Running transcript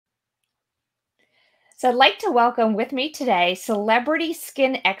So I'd like to welcome with me today celebrity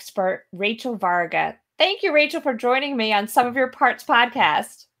skin expert Rachel Varga. Thank you, Rachel, for joining me on Some of Your Parts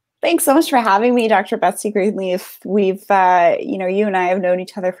podcast. Thanks so much for having me, Dr. Betsy Greenleaf. We've, you and I have known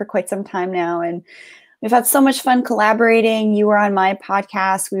each other for quite some time now, and we've had so much fun collaborating. You were on my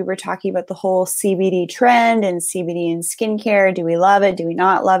podcast. We were talking about the whole CBD trend and CBD in skincare. Do we love it? Do we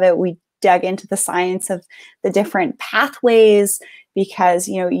not love it? We dug into the science of the different pathways because,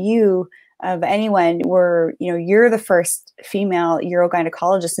 you of anyone were, you're the first female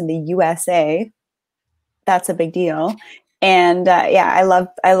urogynecologist in the USA. That's a big deal. And I love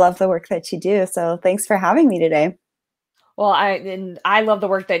the work that you do. So thanks for having me today. Well, I love the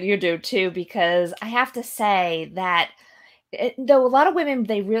work that you do too, because I have to say that though a lot of women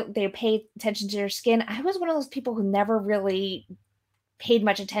they pay attention to their skin, I was one of those people who never really paid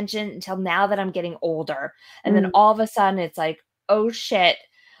much attention until now that I'm getting older, and then all of a sudden it's like, oh shit,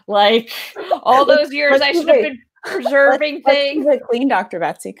 like all those years I should have been preserving things. Let's keep it clean, Dr.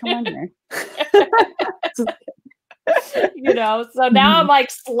 Betsy. Come on here. So now I'm like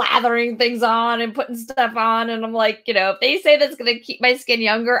slathering things on and putting stuff on, and I'm like, if they say that's going to keep my skin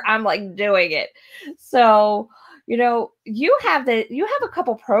younger, I'm like doing it. So, you have a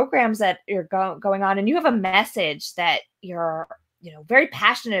couple programs that you're going on, and you have a message that you're, very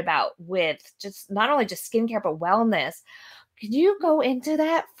passionate about with just not only just skincare, but wellness. Could you go into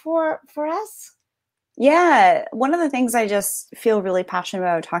that for us? Yeah. One of the things I just feel really passionate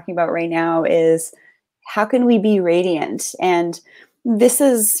about talking about right now is how can we be radiant? And this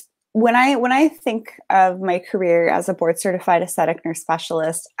is when I think of my career as a board certified aesthetic nurse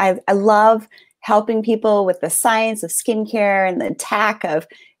specialist, I love helping people with the science of skincare and the tech of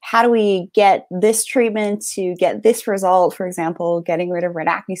how do we get this treatment to get this result. For example, getting rid of red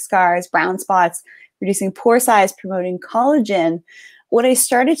acne scars, brown spots, reducing pore size, promoting collagen. What I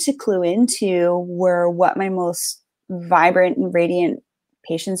started to clue into were what my most vibrant and radiant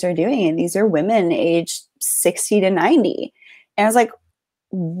patients are doing. And these are women aged 60 to 90. And I was like,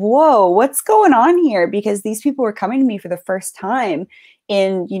 whoa, what's going on here? Because these people were coming to me for the first time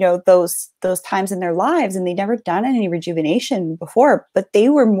in, those times in their lives, and they'd never done any rejuvenation before, but they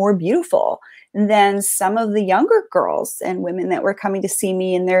were more beautiful than some of the younger girls and women that were coming to see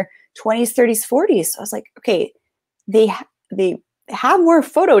me in their 20s, 30s, 40s. So I was like, okay, they have more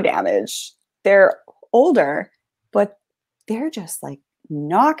photo damage. They're older, but they're just like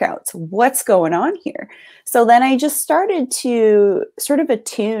knockouts. What's going on here? So then I just started to sort of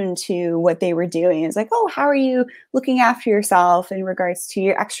attune to what they were doing. It's like, oh, how are you looking after yourself in regards to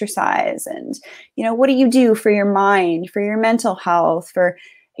your exercise? And, what do you do for your mind, for your mental health, for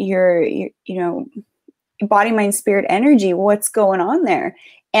your body, mind, spirit, energy? What's going on there?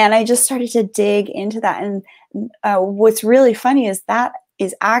 And I just started to dig into that. And what's really funny is that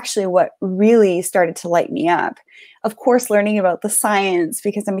is actually what really started to light me up. Of course, learning about the science,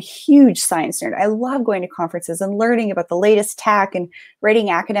 because I'm a huge science nerd. I love going to conferences and learning about the latest tech and writing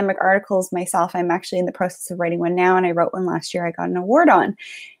academic articles myself. I'm actually in the process of writing one now, and I wrote one last year I got an award on.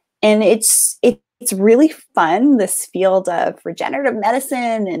 And it's really fun, this field of regenerative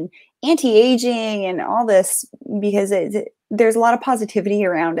medicine and anti-aging and all this, because there's a lot of positivity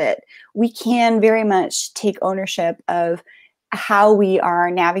around it. We can very much take ownership of how we are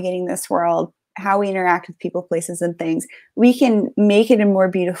navigating this world, how we interact with people, places, and things. We can make it a more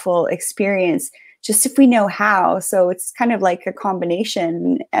beautiful experience just if we know how. So it's kind of like a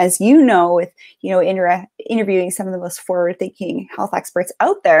combination, as you know, with, interviewing some of the most forward-thinking health experts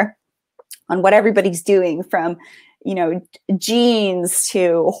out there on what everybody's doing, from, genes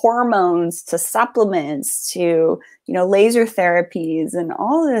to hormones to supplements to, laser therapies and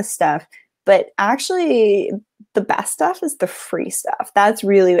all of this stuff. But actually, the best stuff is the free stuff. That's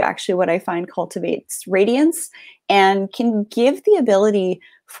really actually what I find cultivates radiance and can give the ability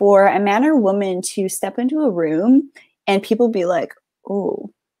for a man or woman to step into a room and people be like,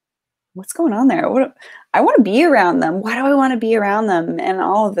 oh, what's going on there? I want to be around them. Why do I want to be around them? And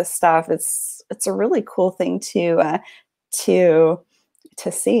all of this stuff. It's a really cool thing to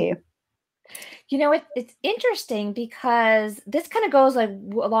see. It's interesting because this kind of goes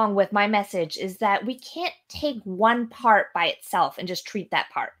along with my message, is that we can't take one part by itself and just treat that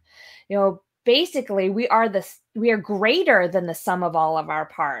part. Basically we are greater than the sum of all of our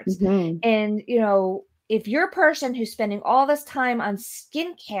parts. Mm-hmm. And, if you're a person who's spending all this time on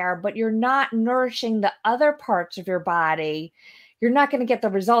skincare, but you're not nourishing the other parts of your body, you're not going to get the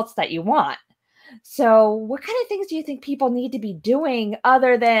results that you want. So what kind of things do you think people need to be doing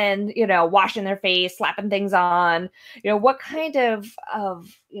other than, washing their face, slapping things on? What kind of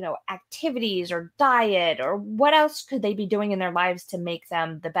activities or diet, or what else could they be doing in their lives to make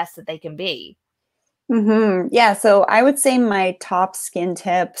them the best that they can be? Yeah, so I would say my top skin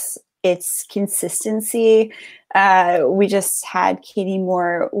tips, it's consistency. We just had Katie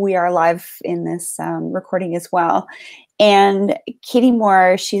Moore, we are live in this recording as well. And Katie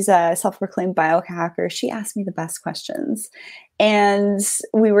Moore, she's a self-proclaimed biohacker. She asked me the best questions. And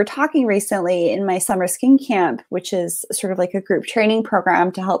we were talking recently in my summer skin camp, which is sort of like a group training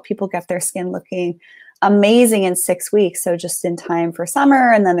program to help people get their skin looking amazing in 6 weeks. So just in time for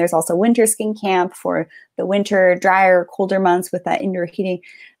summer. And then there's also winter skin camp for the winter, drier, colder months with that indoor heating.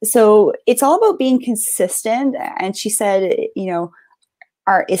 So it's all about being consistent. And she said, you know,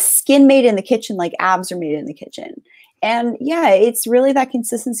 is skin made in the kitchen like abs are made in the kitchen? And yeah, it's really that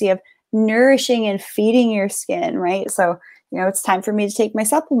consistency of nourishing and feeding your skin, right? So, you know, it's time for me to take my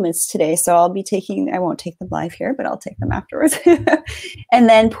supplements today. So I'll be taking, I won't take them live here, but I'll take them afterwards. And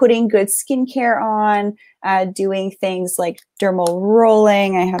then putting good skincare on, doing things like dermal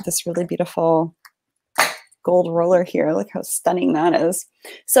rolling. I have this really beautiful gold roller here. Look how stunning that is.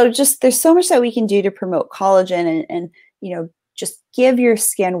 So just, there's so much that we can do to promote collagen and you know, just give your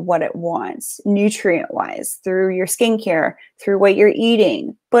skin what it wants, nutrient-wise, through your skincare, through what you're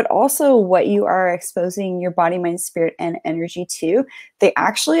eating, but also what you are exposing your body, mind, spirit, and energy to. They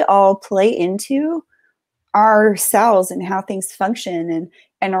actually all play into our cells and how things function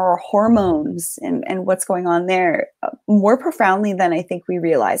and our hormones and what's going on there more profoundly than I think we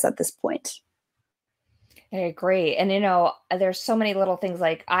realize at this point. I agree. And, you know, there's so many little things.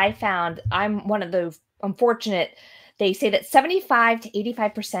 Like I found, I'm one of the unfortunate, they say that 75 to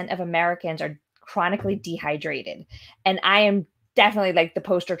 85% of Americans are chronically dehydrated. And I am definitely like the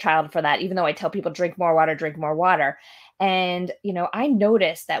poster child for that, even though I tell people drink more water, drink more water. And, you know, I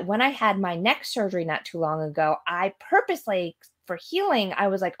noticed that when I had my neck surgery not too long ago, I purposely, for healing, I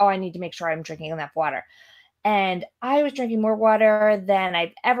was like, oh, I need to make sure I'm drinking enough water. And I was drinking more water than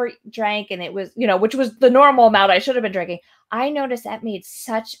I've ever drank. And it was, you know, which was the normal amount I should have been drinking. I noticed that made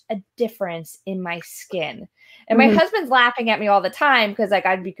such a difference in my skin. And my husband's laughing at me all the time because like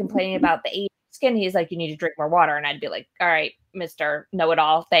I'd be complaining about the age of skin. He's like, you need to drink more water. And I'd be like, all right, Mr.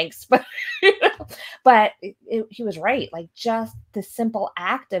 Know-it-all, thanks. But, you know, but he was right. Like just the simple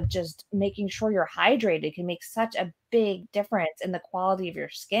act of just making sure you're hydrated can make such a big difference in the quality of your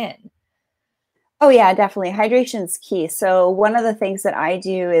skin. Oh yeah, definitely. Hydration is key. So one of the things that I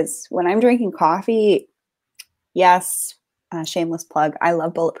do is when I'm drinking coffee, yes, shameless plug, I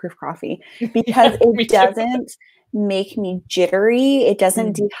love bulletproof coffee because it doesn't make me jittery. It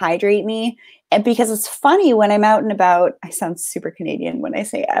doesn't dehydrate me. And because it's funny when I'm out and about, I sound super Canadian when I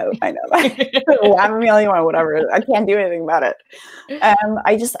say out. I know that. I'm the only one, whatever. I can't do anything about it.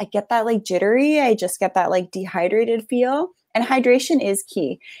 I get that like jittery. I just get that like dehydrated feel. And hydration is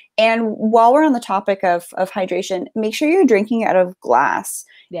key. And while we're on the topic of hydration, make sure you're drinking out of glass.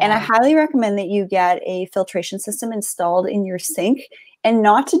 Yeah. And I highly recommend that you get a filtration system installed in your sink and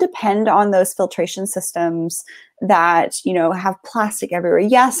not to depend on those filtration systems that, you know, have plastic everywhere.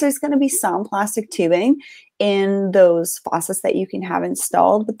 Yes, there's going to be some plastic tubing in those faucets that you can have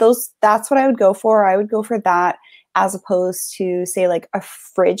installed, but that's what I would go for. I would go for that as opposed to say like a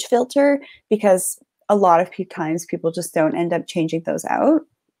fridge filter, because a lot of times people just don't end up changing those out.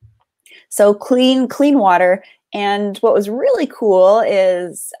 So clean water. And what was really cool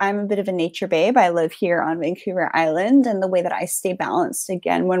is I'm a bit of a nature babe. I live here on Vancouver Island, and the way that I stay balanced,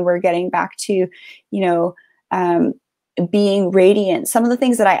 again, when we're getting back to, you know, being radiant, some of the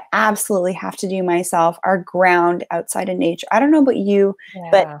things that I absolutely have to do myself are ground outside of nature. I don't know about you,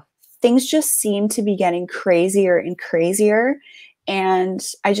 but things just seem to be getting crazier and crazier. And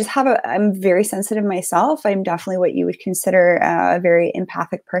I just I'm very sensitive myself. I'm definitely what you would consider a very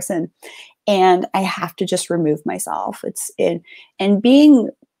empathic person. And I have to just remove myself. This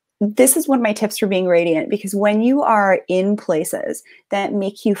is one of my tips for being radiant, because when you are in places that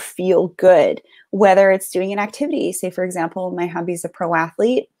make you feel good, whether it's doing an activity, say for example, my hubby's a pro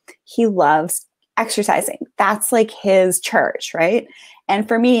athlete, he loves exercising. That's like his church, right? And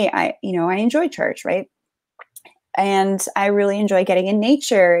for me, I enjoy church, right? And I really enjoy getting in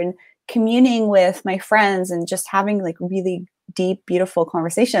nature and communing with my friends and just having like really deep, beautiful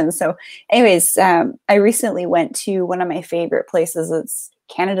conversations. So anyways, I recently went to one of my favorite places. It's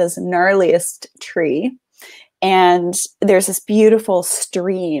Canada's gnarliest tree. And there's this beautiful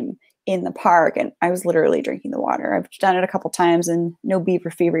stream in the park. And I was literally drinking the water. I've done it a couple times and no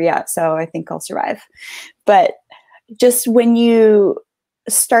beaver fever yet. So I think I'll survive. But just when you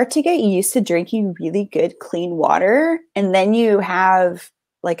start to get used to drinking really good, clean water, and then you have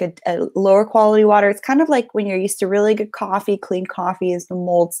like a lower quality water. It's kind of like when you're used to really good coffee, clean coffee, is the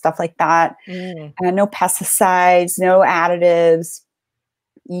mold, stuff like that. No pesticides, no additives.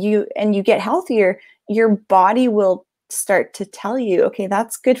 You get healthier. your body will start to tell you, okay,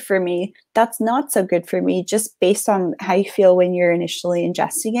 that's good for me, that's not so good for me, just based on how you feel when you're initially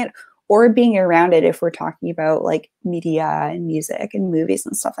ingesting it or being around it, if we're talking about like media and music and movies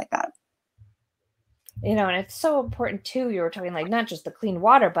and stuff like that. You know, and it's so important too. You were talking like not just the clean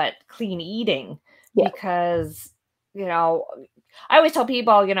water, but clean eating, Yeah. because, you know, I always tell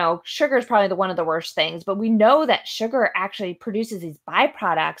people, you know, sugar is probably one of the worst things, but we know that sugar actually produces these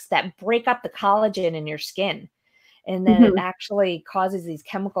byproducts that break up the collagen in your skin. And then it Mhm. actually causes these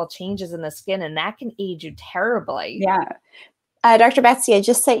chemical changes in the skin, and that can age you terribly. Yeah. Dr. Betsy, I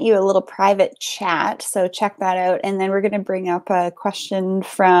just sent you a little private chat, so check that out. And then we're going to bring up a question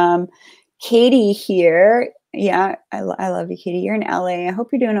from Katie here. Yeah, I love you, Katie. You're in LA. I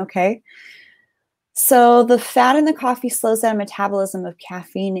hope you're doing okay. So the fat in the coffee slows down metabolism of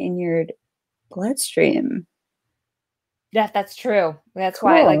caffeine in your bloodstream. Yeah, that's true. That's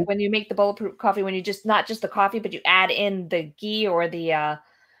why, like, Cool. when you make the bulletproof coffee, when you just not just the coffee, but you add in the ghee or the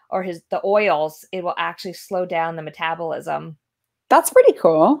oils, it will actually slow down the metabolism. That's pretty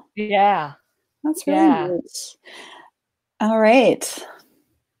cool. Yeah. That's really Yeah. neat. All right.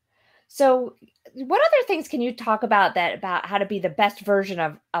 So, what other things can you talk about about how to be the best version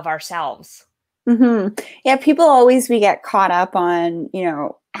of ourselves? Yeah, people always, we get caught up on,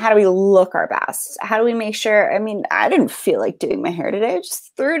 how do we look our best? How do we make sure? I mean, I didn't feel like doing my hair today. I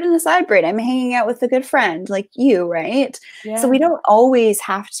just threw it in a side braid. I'm hanging out with a good friend like you, right? So we Yeah. don't always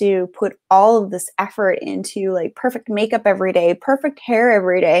have to put all of this effort into like perfect makeup every day, perfect hair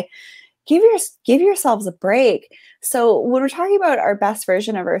every day. Give yourselves a break. So when we're talking about our best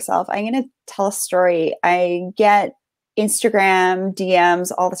version of ourselves, I'm going to tell a story. I get Instagram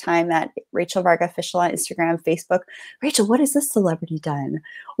DMs all the time at Rachel Varga Official on Instagram, Facebook. Rachel, what has this celebrity done?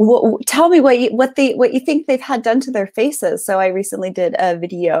 Tell me what you think they've had done to their faces. So I recently did a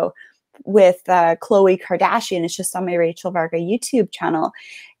video with Khloe Kardashian. It's just on my Rachel Varga YouTube channel,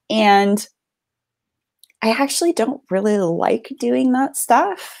 and I actually don't really like doing that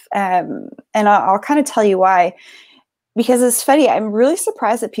stuff. And I'll kind of tell you why. Because it's funny, I'm really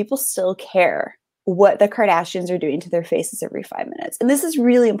surprised that people still care what the Kardashians are doing to their faces every 5 minutes. And this is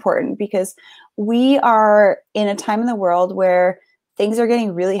really important because we are in a time in the world where things are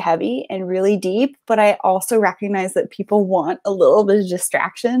getting really heavy and really deep, but I also recognize that people want a little bit of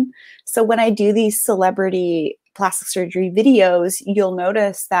distraction. So when I do these celebrity plastic surgery videos, you'll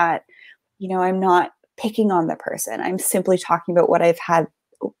notice that, I'm not picking on the person. I'm simply talking about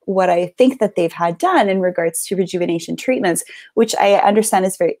what I think that they've had done in regards to rejuvenation treatments, which I understand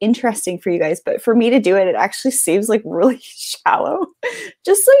is very interesting for you guys. But for me to do it, it actually seems like really shallow.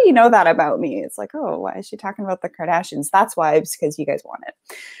 Just so you know that about me. It's like, oh, why is she talking about the Kardashians? That's why, it's because you guys want it.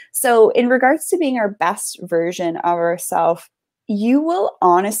 So in regards to being our best version of ourselves, you will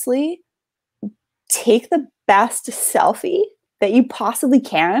honestly take the best selfie that you possibly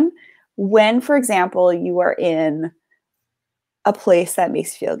can when, for example, you are in a place that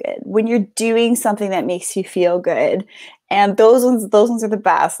makes you feel good, when you're doing something that makes you feel good. And those ones are the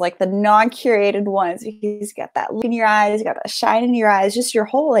best, like the non-curated ones, because you got that look in your eyes, you got that shine in your eyes, just your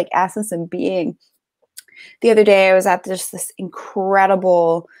whole like essence and being. The other day I was at just this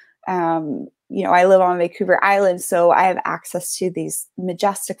incredible, I live on Vancouver Island, so I have access to these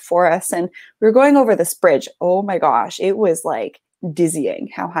majestic forests, and we were going over this bridge. Oh my gosh, it was like dizzying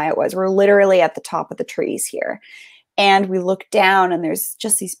how high it was. We're literally at the top of the trees here. And we look down and there's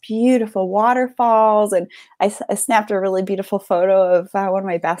just these beautiful waterfalls. And I snapped a really beautiful photo of one of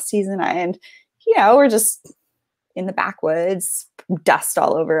my besties and I, and, we're just in the backwoods, dust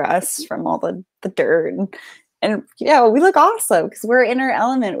all over us from all the dirt. And we look awesome because we're in our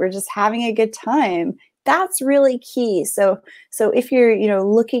element. We're just having a good time. That's really key. So if you're,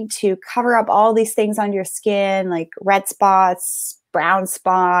 looking to cover up all these things on your skin, like red spots, brown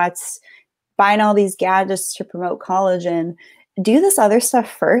spots, buying all these gadgets to promote collagen, do this other stuff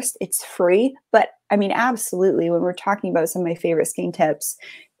first. It's free, but I mean, absolutely. When we're talking about some of my favorite skin tips,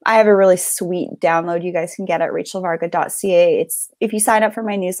 I have a really sweet download you guys can get at rachelvarga.ca. It's, if you sign up for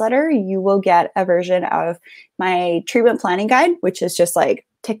my newsletter, you will get a version of my treatment planning guide, which is just like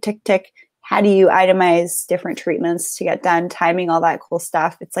tick, tick, tick. How do you itemize different treatments to get done, timing, all that cool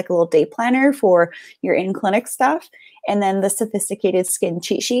stuff. It's like a little day planner for your in-clinic stuff. And then the sophisticated skin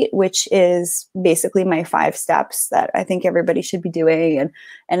cheat sheet, which is basically my 5 steps that I think everybody should be doing.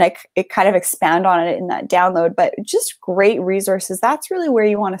 And I kind of expand on it in that download, but just great resources. That's really where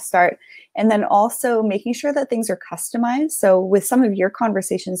you want to start. And then also making sure that things are customized. So with some of your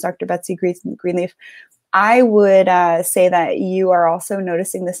conversations, Dr. Betsy Greenleaf, I would say that you are also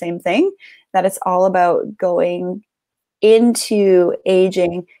noticing the same thing, that it's all about going into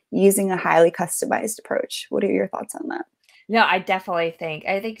aging, using a highly customized approach. What are your thoughts on that? No, I think,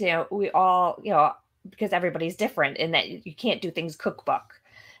 we all, because everybody's different in that you can't do things cookbook.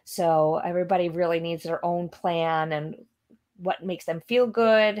 So everybody really needs their own plan and what makes them feel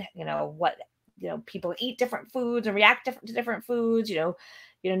good, people eat different foods and react different to different foods,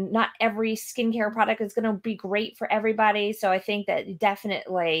 not every skincare product is going to be great for everybody. So I think that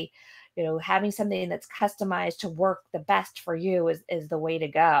definitely, having something that's customized to work the best for you is the way to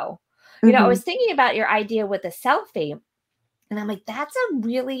go. I Mm-hmm. was thinking about your idea with the selfie, and I'm like, that's a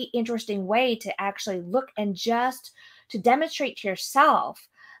really interesting way to actually look and just to demonstrate to yourself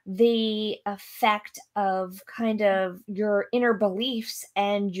the effect of kind of your inner beliefs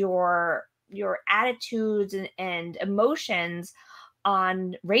and your attitudes and emotions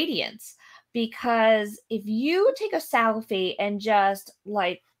on radiance. Because if you take a selfie and just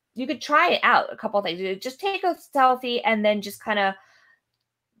like, you could try it out a couple of things. Just take a selfie and then just kind of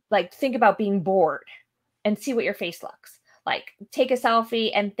like think about being bored and see what your face looks like. Take a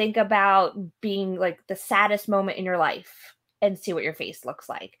selfie and think about being like the saddest moment in your life and see what your face looks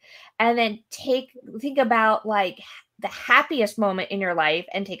like. And then think about like the happiest moment in your life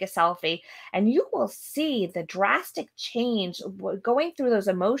and take a selfie, and you will see the drastic change going through those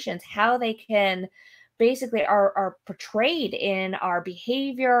emotions, how they can basically are portrayed in our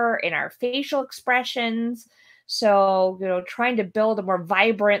behavior, in our facial expressions. So, trying to build a more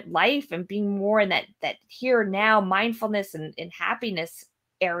vibrant life and being more in that here now mindfulness and happiness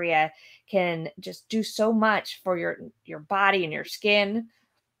area can just do so much for your body and your skin.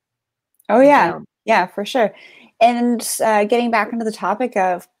 Oh yeah, So, yeah, for sure. And getting back into the topic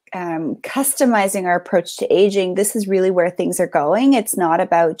of customizing our approach to aging, this is really where things are going. It's not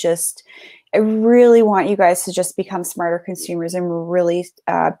about just, I really want you guys to just become smarter consumers and really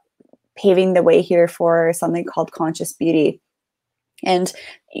paving the way here for something called conscious beauty. And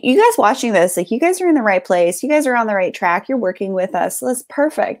you guys watching this, like, you guys are in the right place. You guys are on the right track. You're working with us. So that's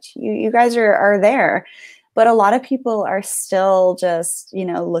perfect. You guys are there. But a lot of people are still just,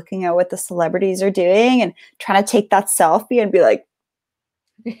 looking at what the celebrities are doing and trying to take that selfie and be like,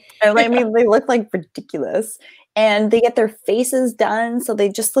 I mean, they look like ridiculous. And they get their faces done, so they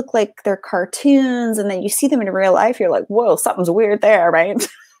just look like they're cartoons. And then you see them in real life, you're like, whoa, something's weird there, right?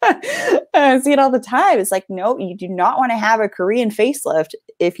 I see it all the time. It's like, no, you do not want to have a Korean facelift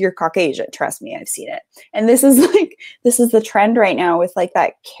if you're Caucasian. Trust me, I've seen it. And this is the trend right now with like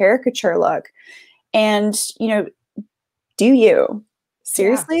that caricature look. And, do you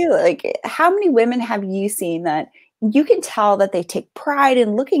seriously, like, how many women have you seen that you can tell that they take pride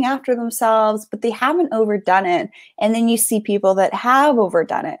in looking after themselves, but they haven't overdone it? And then you see people that have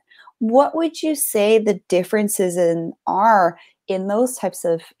overdone it. What would you say the differences are in those types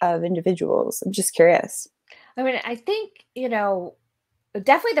of individuals? I'm just curious. I mean, I think,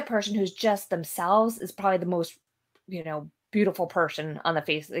 definitely the person who's just themselves is probably the most, beautiful person on the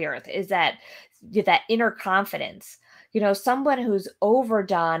face of the earth, is that inner confidence. Someone who's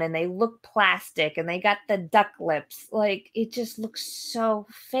overdone and they look plastic and they got the duck lips, like it just looks so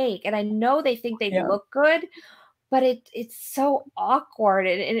fake. And I know they think they Yeah. look good, but it's so awkward,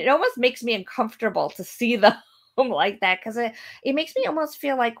 and it almost makes me uncomfortable to see them like that, because it makes me almost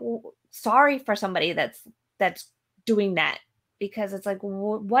feel like sorry for somebody that's doing that, because it's like,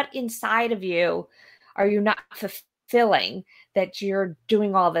 what inside of you are you not fulfilling that you're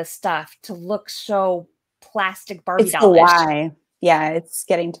doing all this stuff to look so plastic Barbie It's the dollish? why. Yeah, it's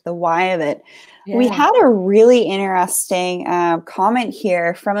getting to the why of it. We Yeah. had a really interesting comment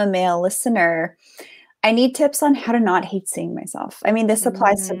here from a male listener. I need tips on how to not hate seeing myself. I mean, this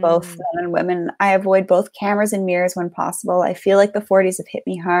applies to both Mm. men and women. I avoid both cameras and mirrors when possible. I feel like the 40s have hit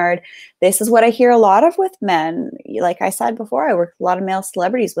me hard. This is what I hear a lot of with men. Like I said before, I work with a lot of male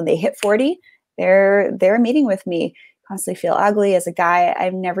celebrities. When they hit 40, they're meeting with me. Constantly feel ugly. As a guy,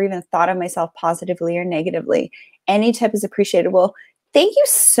 I've never even thought of myself positively or negatively. Any tip is appreciated. Well, thank you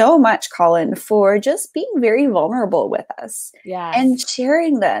so much, Colin, for just being very vulnerable with us and Yes.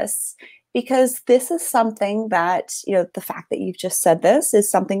 sharing this, because this is something that, the fact that you've just said this is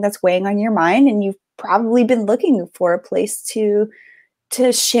something that's weighing on your mind, and you've probably been looking for a place to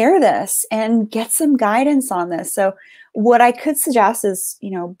share this and get some guidance on this. So what I could suggest is,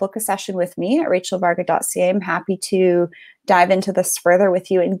 book a session with me at rachelvarga.ca. I'm happy to dive into this further with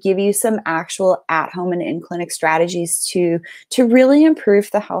you and give you some actual at-home and in-clinic strategies to really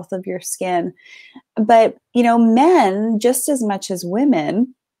improve the health of your skin. But, men, just as much as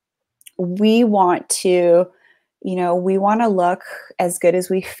women, we want to, look as good as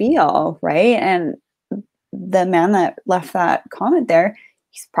we feel, right? And the man that left that comment there,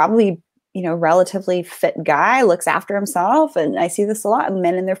 he's probably relatively fit guy, looks after himself. And I see this a lot.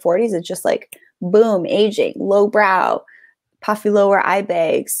 Men in their 40s, it's just like, boom, aging, low brow, puffy lower eye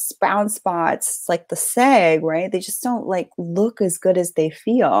bags, brown spots, like the sag, right? They just don't like look as good as they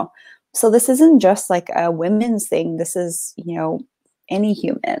feel. So this isn't just like a women's thing. This is, any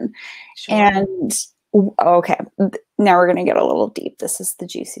human. Sure. And okay, now we're going to get a little deep. This is the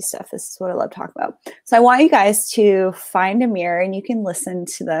juicy stuff. This is what I love talking about. So I want you guys to find a mirror, and you can listen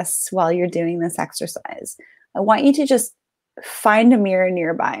to this while you're doing this exercise. I want you to just find a mirror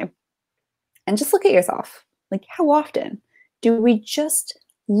nearby and just look at yourself. Like, how often do we just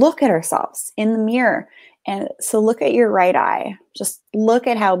look at ourselves in the mirror? And so look at your right eye. Just look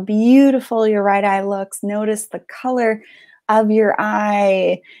at how beautiful your right eye looks. Notice the color of your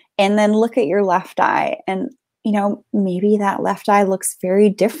eye, and then look at your left eye. And, maybe that left eye looks very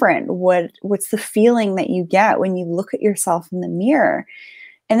different. What's the feeling that you get when you look at yourself in the mirror?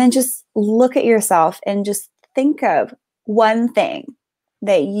 And then just look at yourself and just think of one thing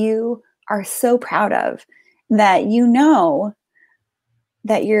that you are so proud of, that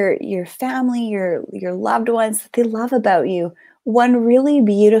that your family, your loved ones, they love about you. One really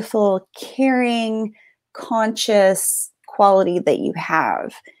beautiful, caring, conscious quality that you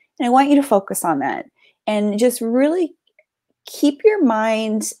have. And I want you to focus on that and just really keep your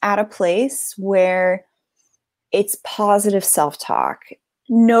mind at a place where it's positive self-talk.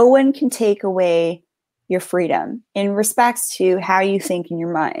 No one can take away your freedom in respects to how you think in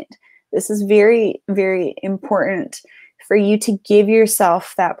your mind. This is very, very important for you to give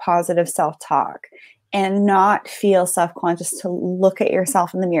yourself that positive self-talk and not feel self-conscious to look at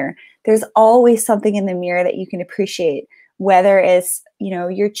yourself in the mirror. There's always something in the mirror that you can appreciate, whether it's,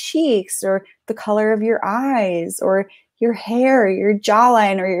 your cheeks or the color of your eyes or your hair, or your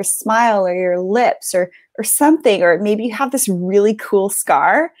jawline, or your smile, or your lips, or something. Or maybe you have this really cool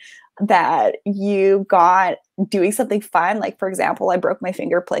scar that you got doing something fun. Like, for example, I broke my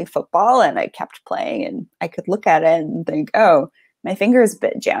finger playing football, and I kept playing, and I could look at it and think, oh, my finger is a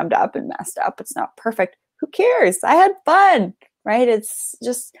bit jammed up and messed up. It's not perfect. Who cares? I had fun, right? It's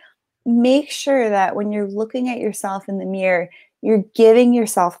just make sure that when you're looking at yourself in the mirror, you're giving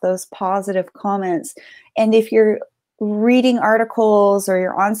yourself those positive comments. And if you're reading articles or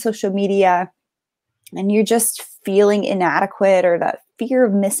you're on social media and you're just feeling inadequate, or that fear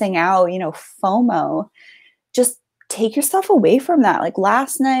of missing out, FOMO, just take yourself away from that. Like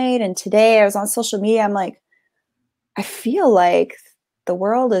last night and today, I was on social media. I'm like, I feel like the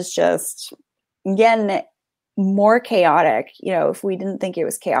world is just getting more chaotic. If we didn't think it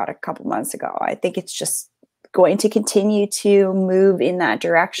was chaotic a couple months ago, I think it's just going to continue to move in that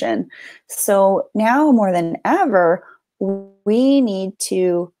direction. So now more than ever, we need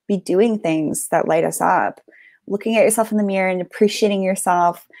to be doing things that light us up, looking at yourself in the mirror and appreciating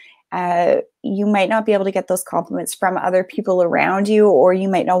yourself. You might not be able to get those compliments from other people around you, or you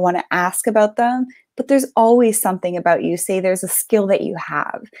might not want to ask about them, but there's always something about you. Say there's a skill that you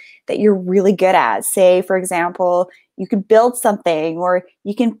have that you're really good at. Say, for example, you could build something, or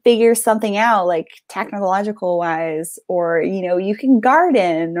you can figure something out, like technological wise, or, you can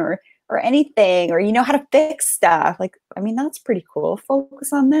garden or anything, or you know how to fix stuff. Like, that's pretty cool.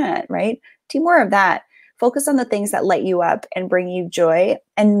 Focus on that, right? Do more of that. Focus on the things that light you up and bring you joy,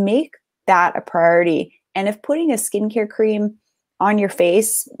 and make that a priority. And if putting a skincare cream on your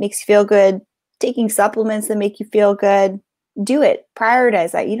face makes you feel good, taking supplements that make you feel good, do it.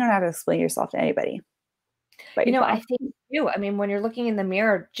 Prioritize that. You don't have to explain yourself to anybody. I think too. When you're looking in the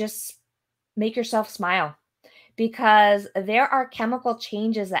mirror, just make yourself smile, because there are chemical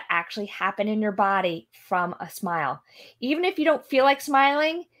changes that actually happen in your body from a smile. Even if you don't feel like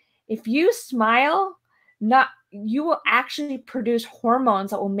smiling, if you smile, you will actually produce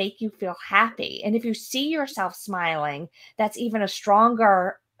hormones that will make you feel happy. And if you see yourself smiling, that's even a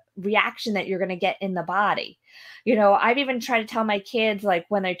stronger reaction that you're going to get in the body. I've even tried to tell my kids, like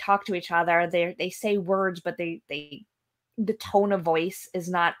when they talk to each other, they say words, but the tone of voice is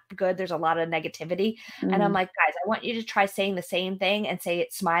not good. There's a lot of negativity. And I'm like, guys, I want you to try saying the same thing and say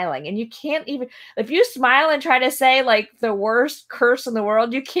it smiling. And you can't even, if you smile and try to say like the worst curse in the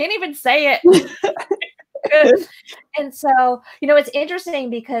world, you can't even say it. And so, it's interesting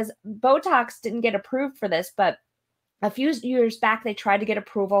because Botox didn't get approved for this, but a few years back, they tried to get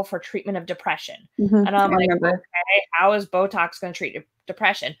approval for treatment of depression. And I'm like, okay, how is Botox going to treat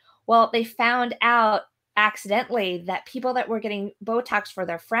depression? Well, they found out accidentally that people that were getting Botox for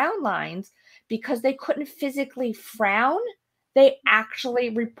their frown lines, because they couldn't physically frown, they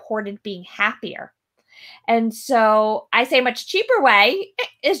actually reported being happier. And so I say a much cheaper way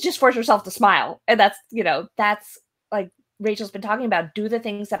is just force yourself to smile. And that's like Rachel's been talking about, do the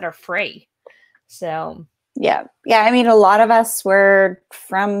things that are free. So yeah. I mean, a lot of us were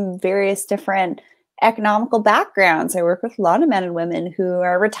from various different economical backgrounds. I work with a lot of men and women who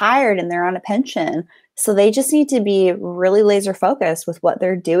are retired and they're on a pension. So they just need to be really laser focused with what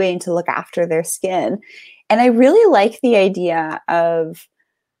they're doing to look after their skin. And I really like the idea of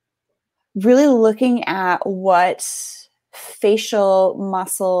really looking at what facial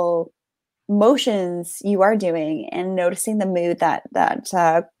muscle motions you are doing and noticing the mood that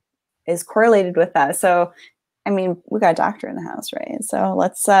is correlated with that. So, I mean, we got a doctor in the house, right? So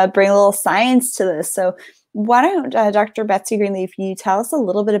let's bring a little science to this. So why don't Dr. Betsy Greenleaf, you tell us a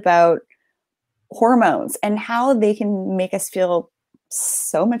little bit about hormones and how they can make us feel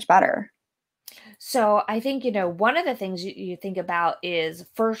so much better? So I think, one of the things you think about is,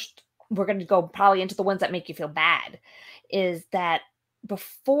 first, we're going to go probably into the ones that make you feel bad, is that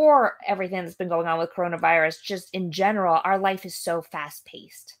before everything that's been going on with coronavirus, just in general, our life is so fast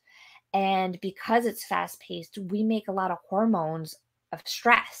paced. And because it's fast paced, we make a lot of hormones of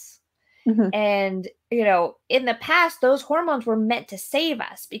stress. Mm-hmm. And, in the past, those hormones were meant to save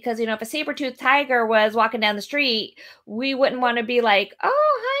us because, if a saber-toothed tiger was walking down the street, we wouldn't want to be like,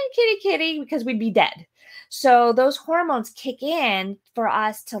 oh, hi, kitty, kitty, because we'd be dead. So those hormones kick in for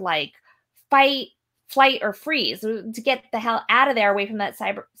us to like fight, flight, or freeze, to get the hell out of there away from that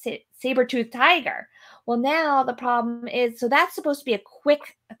saber-toothed tiger. Well, now the problem is, so that's supposed to be a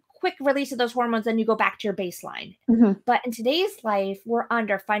quick release of those hormones, then you go back to your baseline. Mm-hmm. But in today's life, we're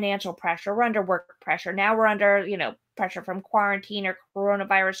under financial pressure, we're under work pressure. Now we're under, pressure from quarantine or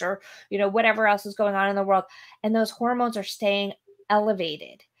coronavirus or, whatever else is going on in the world. And those hormones are staying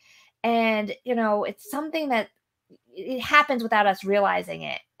elevated. And, it's something that it happens without us realizing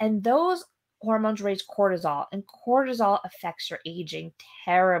it. And those hormones raise cortisol, and cortisol affects your aging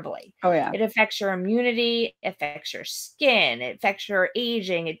terribly. Oh, yeah. It affects your immunity, it affects your skin, it affects your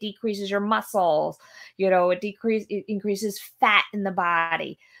aging, it decreases your muscles, it increases fat in the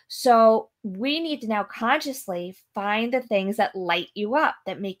body. So we need to now consciously find the things that light you up,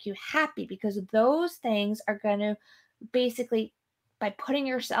 that make you happy, because those things are going to basically, by putting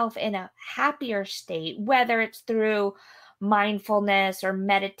yourself in a happier state, whether it's through mindfulness or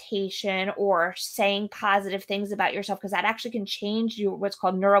meditation or saying positive things about yourself, because that actually can change your what's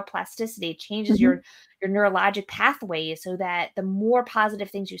called neuroplasticity. It changes Mm-hmm. your neurologic pathways, so that the more positive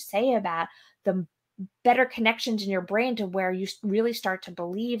things you say about, the better connections in your brain to where you really start to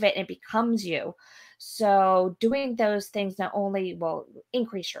believe it and it becomes you. So doing those things not only will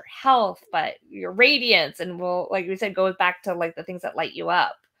increase your health, but your radiance, and will, like we said, goes back to like the things that light you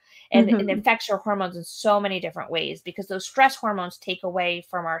up. And Mm-hmm. it affects your hormones in so many different ways, because those stress hormones take away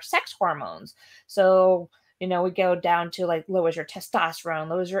from our sex hormones. So, we go down to like lowers your testosterone,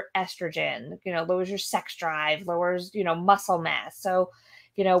 lowers your estrogen, lowers your sex drive, lowers, muscle mass. So,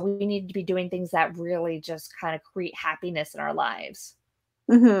 we need to be doing things that really just kind of create happiness in our lives.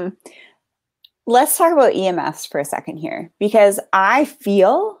 Mm-hmm. Let's talk about EMFs for a second here, because I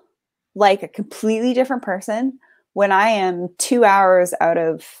feel like a completely different person when I am 2 hours out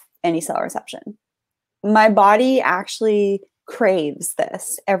of any cell reception. My body actually craves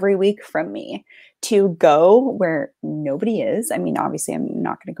this every week from me, to go where nobody is. I mean, obviously, I'm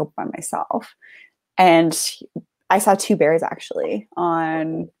not going to go by myself. And I saw 2 bears actually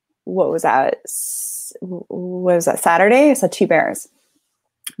on, what was that? Saturday? I saw 2 bears.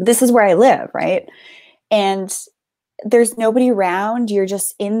 This is where I live, right? And there's nobody around. You're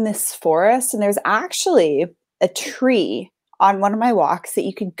just in this forest, and there's actually a tree on one of my walks that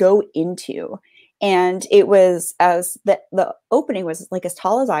you could go into. And it was, as the opening was like as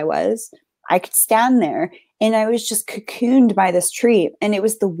tall as I was, I could stand there, and I was just cocooned by this tree. And it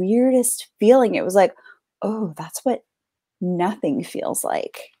was the weirdest feeling. It was like, oh, that's what nothing feels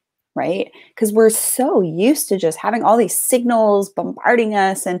like, right? Because we're so used to just having all these signals bombarding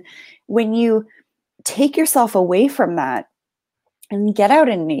us. And when you take yourself away from that and get out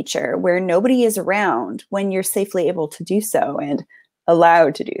in nature where nobody is around, when you're safely able to do so and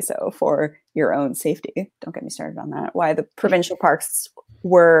allowed to do so for your own safety. Don't get me started on that. Why the provincial parks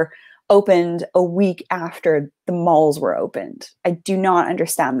were opened a week after the malls were opened. I do not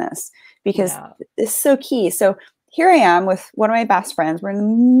understand this, because it's so key. So here I am with one of my best friends. We're in the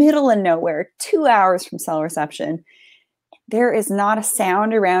middle of nowhere, 2 hours from cell reception. There is not a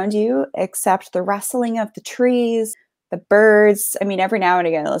sound around you except the rustling of the trees, the birds. I mean, every now and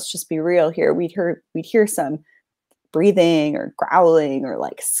again, let's just be real here, we'd hear some breathing or growling or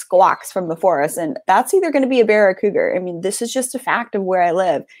like squawks from the forest, and that's either going to be a bear or a cougar. I mean, this is just a fact of where I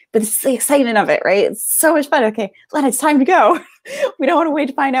live, but it's the excitement of it, right? It's so much fun. Okay, Len, it's time to go. We don't want to wait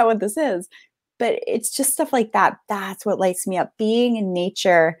to find out what this is. but it's just stuff like that. That's what lights me up. Being in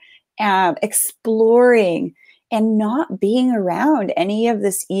nature, exploring, and not being around any of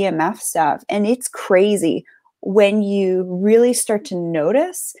this EMF stuff. And it's crazy when you really start to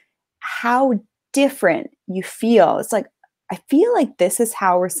notice how different you feel. It's like, I feel like this is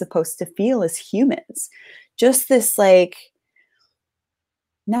how we're supposed to feel as humans. Just this like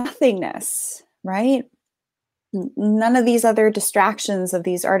nothingness, right? None of these other distractions of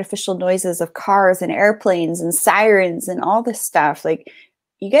these artificial noises of cars and airplanes and sirens and all this stuff. Like,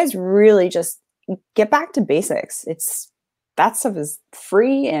 you guys really just get back to basics. That stuff is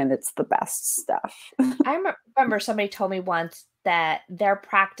free and it's the best stuff. I remember somebody told me once that their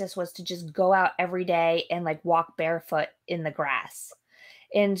practice was to just go out every day and like walk barefoot in the grass.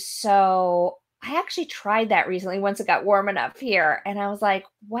 And so I actually tried that recently once it got warm enough here. And I was like,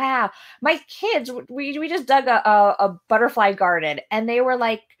 wow, my kids, we just dug a butterfly garden and they were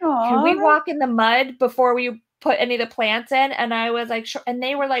like, can we walk in the mud before we put any of the plants in? And I was like, sure. And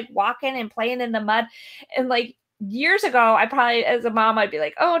they were like walking and playing in the mud. And like years ago, I probably, as a mom, I'd be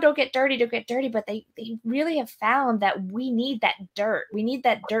like, oh, don't get dirty, don't get dirty. But they really have found that we need that dirt. We need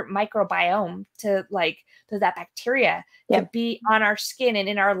that dirt microbiome to like, to that bacteria to be on our skin and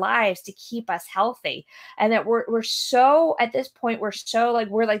in our lives to keep us healthy. And that we're so, at this point, we're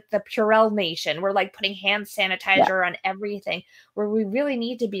like the Purell nation. We're like putting hand sanitizer on everything, where we really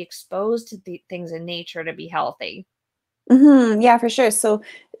need to be exposed to the things in nature to be healthy. Yeah, for sure. So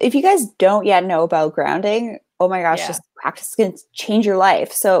if you guys don't yet know about grounding, oh my gosh, this practice is going to change your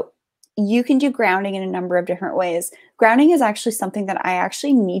life. So you can do grounding in a number of different ways. Grounding is actually something that I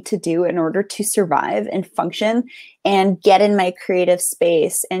actually need to do in order to survive and function and get in my creative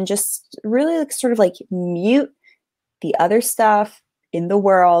space and just really like, sort of like mute the other stuff in the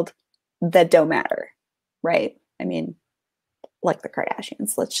world that don't matter, right? I mean, like the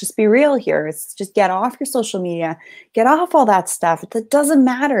Kardashians. Let's just be real here. It's just get off your social media, get off all that stuff. It doesn't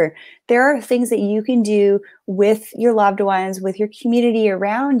matter. There are things that you can do with your loved ones, with your community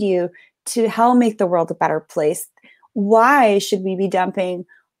around you to help make the world a better place. Why should we be dumping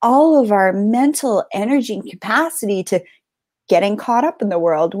all of our mental energy and capacity to getting caught up in the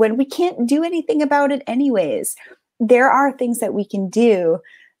world when we can't do anything about it anyways? There are things that we can do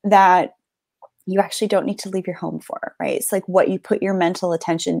that you actually don't need to leave your home for, right? It's like what you put your mental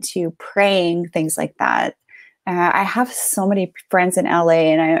attention to, praying, things like that. I have so many friends in LA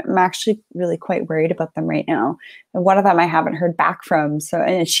and I'm actually really quite worried about them right now. And one of them I haven't heard back from. So,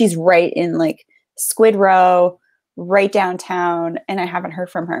 and she's right in like Squid Row, right downtown, and I haven't heard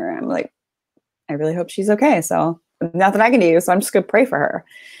from her. I'm like, I really hope she's okay. So nothing I can do. So I'm just going to pray for her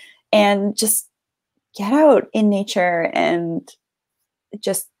and just get out in nature and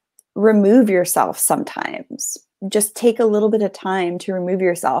just remove yourself sometimes. Just take a little bit of time to remove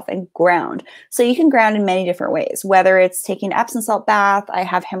yourself and ground. So you can ground in many different ways, whether it's taking an Epsom salt bath. I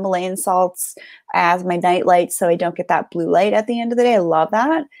have Himalayan salts as my night light so I don't get that blue light at the end of the day. I love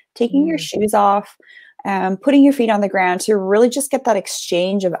that. Taking your shoes off, putting your feet on the ground to really just get that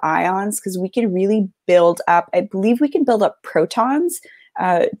exchange of ions, because we can really build up, I believe we can build up protons,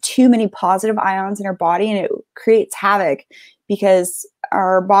 too many positive ions in our body, and it creates havoc because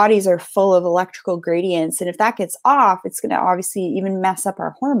our bodies are full of electrical gradients. And if that gets off, it's going to obviously even mess up our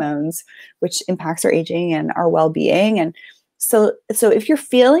hormones, which impacts our aging and our well-being. And so if you're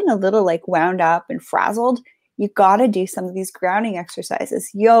feeling a little like wound up and frazzled, you got to do some of these grounding exercises: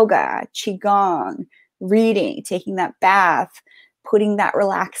 yoga, qigong, reading, taking that bath, putting that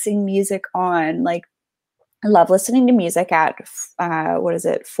relaxing music on. Like, I love listening to music at,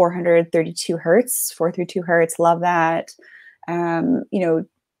 432 hertz, 432 hertz. Love that.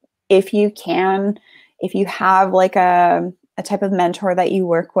 If you can, if you have like a type of mentor that you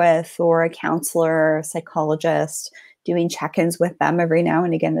work with, or a counselor or a psychologist, doing check-ins with them every now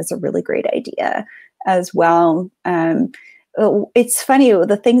and again is a really great idea as well. It's funny,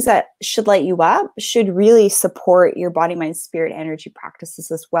 the things that should light you up should really support your body, mind, spirit, energy practices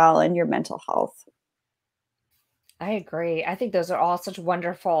as well, and your mental health. I agree. I think those are all such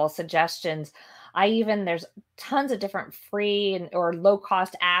wonderful suggestions. There's tons of different free or low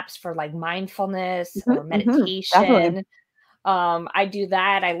cost apps for like mindfulness or meditation. Definitely. I do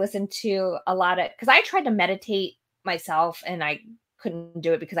that. I listen to a lot of, because I tried to meditate myself and I couldn't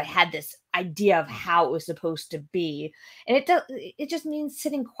do it because I had this idea of how it was supposed to be. And it just means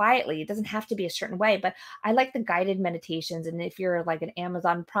sitting quietly. It doesn't have to be a certain way, but I like the guided meditations. And if you're like an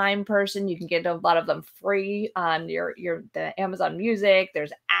Amazon Prime person, you can get a lot of them free on the Amazon Music.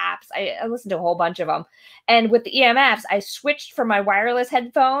 There's apps. I listen to a whole bunch of them. And with the EMFs, I switched from my wireless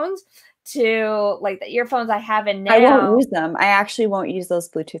headphones to like the earphones I have in now. I won't use them. I actually won't use those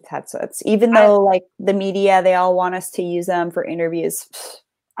Bluetooth headsets, even though like the media, they all want us to use them for interviews.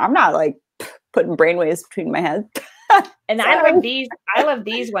 I'm not like putting brainwaves between my head. And I love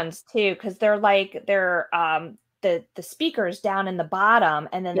these ones too, because they're the speakers down in the bottom,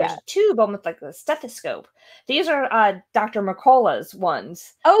 and then there's a tube almost like a stethoscope. These are Dr. McCullough's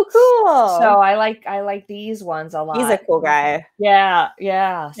ones. Oh, cool. So I like these ones a lot. He's a cool guy. Yeah.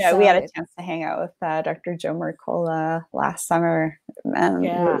 Yeah, so we had a chance to hang out with Dr. Joe Mercola last summer.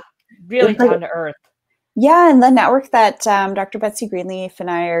 Really down to earth. Yeah, and the network that Dr. Betsy Greenleaf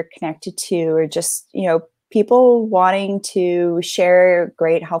and I are connected to are just, people wanting to share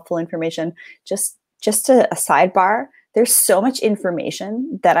great, helpful information. Just a sidebar, there's so much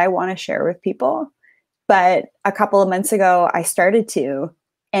information that I want to share with people. But a couple of months ago, I started to.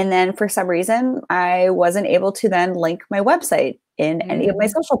 And then for some reason, I wasn't able to then link my website in any of my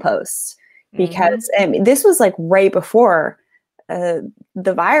social posts because this was like right before the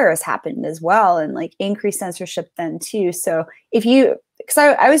virus happened as well, and like increased censorship then too. So because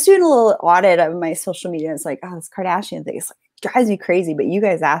I was doing a little audit of my social media, it's like, oh, this Kardashian thing is like drives me crazy, but you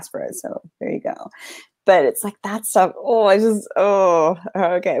guys asked for it, so there you go. But it's like that stuff.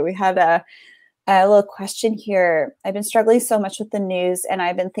 Okay. We had a little question here. I've been struggling so much with the news, and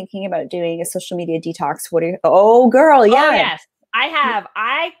I've been thinking about doing a social media detox. Oh, girl, yeah. Oh, yes, I have.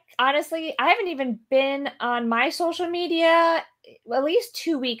 Honestly, I haven't even been on my social media at least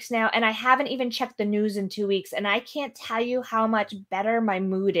 2 weeks now, and I haven't even checked the news in 2 weeks, and I can't tell you how much better my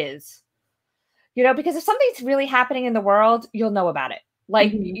mood is. Because if something's really happening in the world, you'll know about it.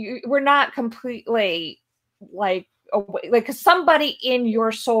 Like, we're not completely like because somebody in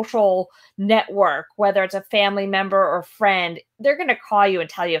your social network, whether it's a family member or friend, they're going to call you and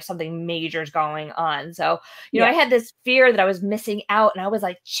tell you if something major is going on. So, I had this fear that I was missing out, and I was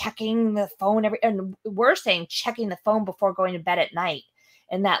like checking the phone and we're saying checking the phone before going to bed at night.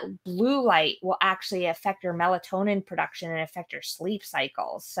 And that blue light will actually affect your melatonin production and affect your sleep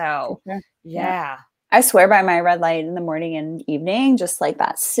cycle. So, yeah. I swear by my red light in the morning and evening, just like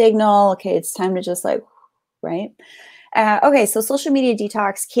that signal. Okay, it's time to just like, right? Okay, so social media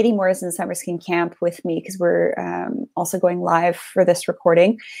detox. Katie Moore is in Summer Skin Camp with me because we're also going live for this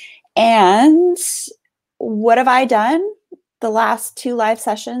recording. And what have I done the last 2 live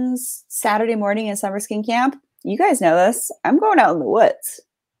sessions, Saturday morning in Summer Skin Camp? You guys know this. I'm going out in the woods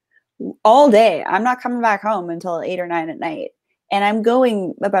all day. I'm not coming back home until 8 or 9 at night. And I'm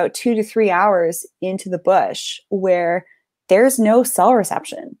going about 2 to 3 hours into the bush where there's no cell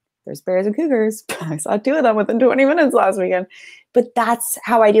reception. There's bears and cougars. I saw 2 of them within 20 minutes last weekend. But that's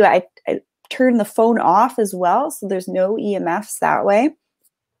how I do it. I turn the phone off as well, so there's no EMFs that way.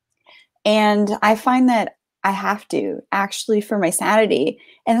 And I find that I have to actually for my sanity.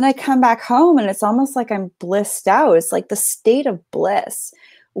 And then I come back home and it's almost like I'm blissed out. It's like the state of bliss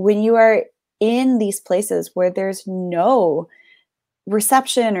when you are in these places where there's no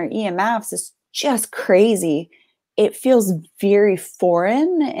reception or EMFs. It's just crazy. It feels very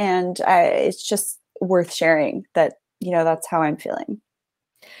foreign, and it's just worth sharing that, that's how I'm feeling.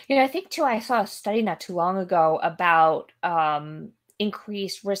 I think too, I saw a study not too long ago about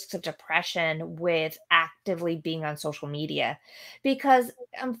increased risks of depression with actively being on social media, because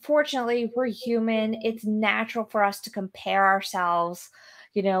unfortunately we're human. It's natural for us to compare ourselves,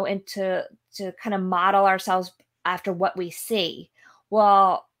 and to kind of model ourselves after what we see.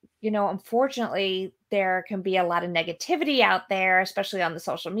 Well, unfortunately, there can be a lot of negativity out there, especially on the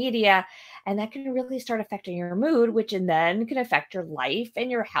social media, and that can really start affecting your mood, which then can affect your life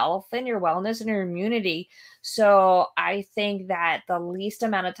and your health and your wellness and your immunity. So I think that the least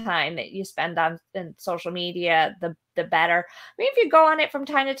amount of time that you spend on social media, the better. I mean, if you go on it from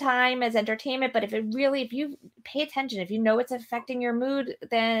time to time as entertainment, but if you pay attention, if you know it's affecting your mood,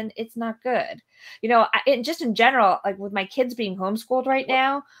 then it's not good. Just in general, like with my kids being homeschooled right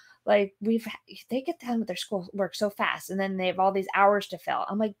now, like they get done with their school work so fast, and then they have all these hours to fill.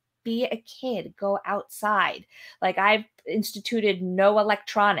 I'm like, be a kid, go outside. Like, I've instituted no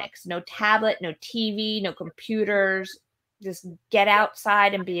electronics, no tablet, no TV, no computers. Just get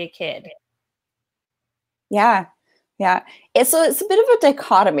outside and be a kid. Yeah. It's a bit of a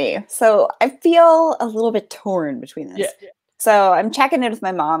dichotomy. So I feel a little bit torn between this. Yeah. So I'm checking in with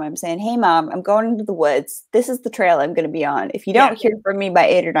my mom. I'm saying, hey, Mom, I'm going into the woods. This is the trail I'm going to be on. If you don't hear from me by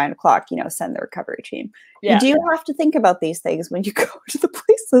 8 or 9 o'clock, send the recovery team. Yeah. You do have to think about these things when you go to the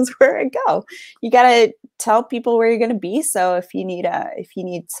places where I go. You got to tell people where you're going to be. So if you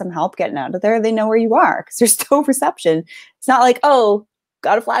need some help getting out of there, they know where you are, because there's no reception. It's not like, oh,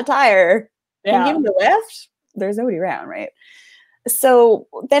 got a flat tire. Can you give me the lift? There's nobody around, right? So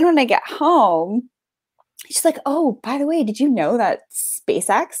then when I get home, she's like, oh, by the way, did you know that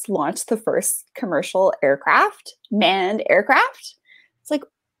SpaceX launched the first commercial aircraft, manned aircraft? It's like,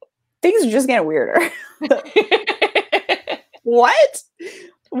 things are just getting weirder. What?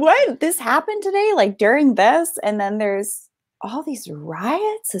 What? This happened today? Like during this? And then there's all these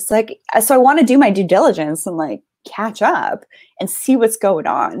riots. It's like, so I want to do my due diligence and like catch up and see what's going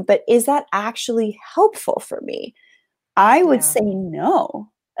on. But is that actually helpful for me? I would say no.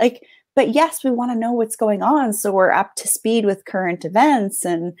 Like, but yes, we want to know what's going on so we're up to speed with current events.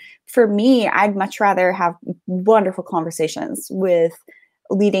 And for me, I'd much rather have wonderful conversations with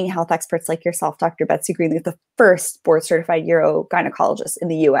leading health experts like yourself, Dr. Betsy Greenleaf, the first board certified urogynecologist in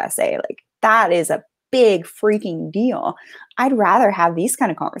the USA. Like that is a big freaking deal. I'd rather have these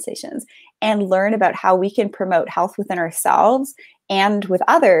kind of conversations and learn about how we can promote health within ourselves and with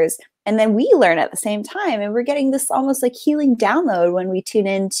others. And then we learn at the same time. And we're getting this almost like healing download when we tune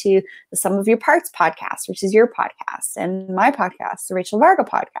into the Sum of Your Parts podcast, which is your podcast, and my podcast, the Rachel Varga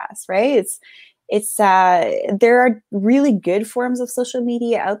podcast, right? There are really good forms of social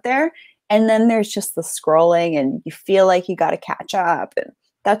media out there. And then there's just the scrolling and you feel like you got to catch up. And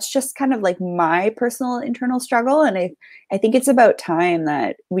that's just kind of like my personal internal struggle. And I think it's about time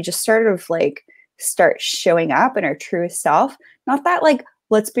that we just sort of like start showing up in our truest self. Not that like,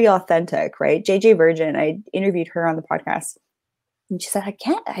 let's be authentic, right? JJ Virgin, I interviewed her on the podcast and she said,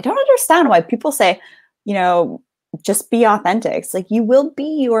 I don't understand why people say, just be authentic. It's like, you will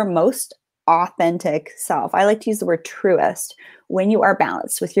be your most authentic self. I like to use the word truest when you are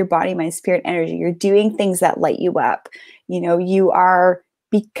balanced with your body, mind, spirit, energy. You're doing things that light you up. You are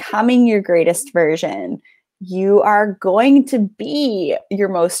becoming your greatest version. You are going to be your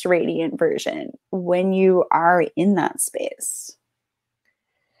most radiant version when you are in that space.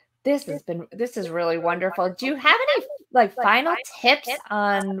 This is really wonderful. Do you have any like final tips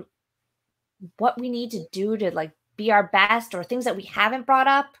on what we need to do to like be our best, or things that we haven't brought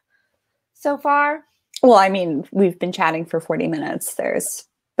up so far? Well, I mean, we've been chatting for 40 minutes.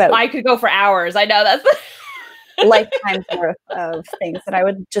 But I could go for hours. I know that's lifetime's worth of things that I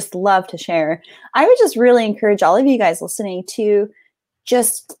would just love to share. I would just really encourage all of you guys listening to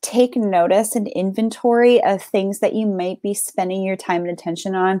just take notice and inventory of things that you might be spending your time and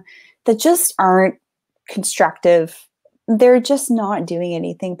attention on that just aren't constructive. They're just not doing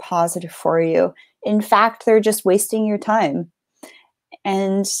anything positive for you. In fact, they're just wasting your time.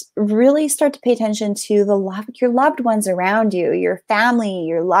 And really start to pay attention to your loved ones around you, your family,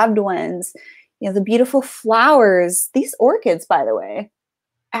 your loved ones, the beautiful flowers. These orchids, by the way,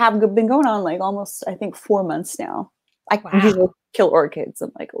 have been going on like almost, I think, 4 months now. I usually kill orchids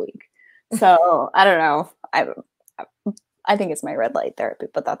in like a week. So I don't know. I think it's my red light therapy,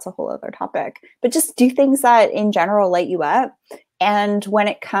 but that's a whole other topic. But just do things that in general light you up. And when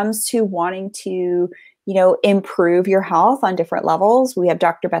it comes to wanting to, improve your health on different levels, we have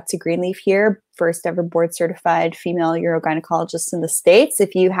Dr. Betsy Greenleaf here, first ever board certified female urogynecologist in the States.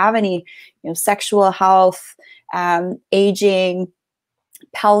 If you have any, sexual health, aging,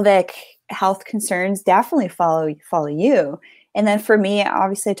 pelvic health concerns, definitely follow you. And then for me,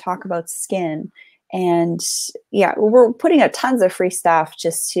 obviously I talk about skin, and yeah, we're putting out tons of free stuff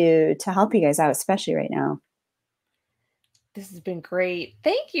just to help you guys out, especially right now. This has been great.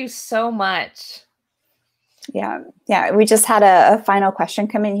 Thank you so much. Yeah. We just had a final question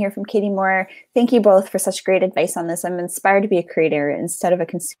come in here from Katie Moore. Thank you both for such great advice on this. I'm inspired to be a creator instead of a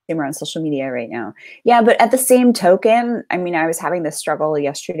consumer on social media right now. Yeah, but at the same token, I mean, I was having this struggle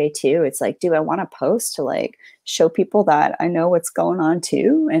yesterday too. It's like, do I want to post to like show people that I know what's going on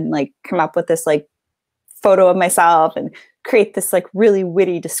too, and like come up with this like photo of myself and create this like really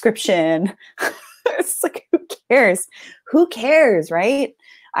witty description? It's like, who cares? Who cares, right?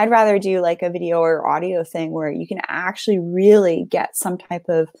 I'd rather do like a video or audio thing where you can actually really get some type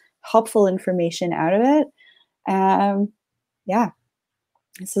of helpful information out of it. Yeah,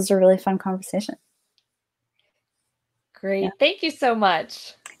 this is a really fun conversation. Great. Yeah. Thank you so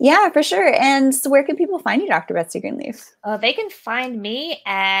much. Yeah, for sure. And so where can people find you, Dr. Betsy Greenleaf? They can find me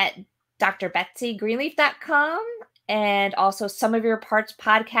at drbetsygreenleaf.com, and also Some of Your Parts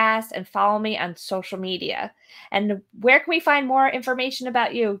podcast, and follow me on social media. And where can we find more information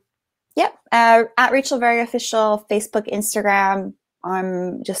about you? Yep. At Rachel Varga Official, Facebook, Instagram.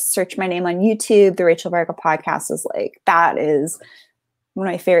 Just search my name on YouTube. The Rachel Varga podcast that is one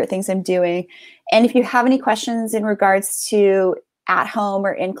of my favorite things I'm doing. And if you have any questions in regards to at home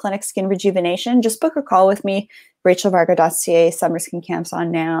or in clinic skin rejuvenation, just book a call with me. RachelVarga.ca. Summer Skin Camp's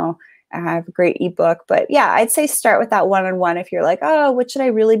on now. I have a great ebook. But yeah, I'd say start with that one-on-one if you're like, oh, what should I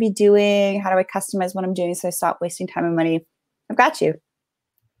really be doing? How do I customize what I'm doing so I stop wasting time and money? I've got you.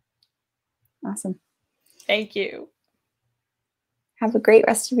 Awesome. Thank you. Have a great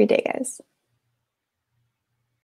rest of your day, guys.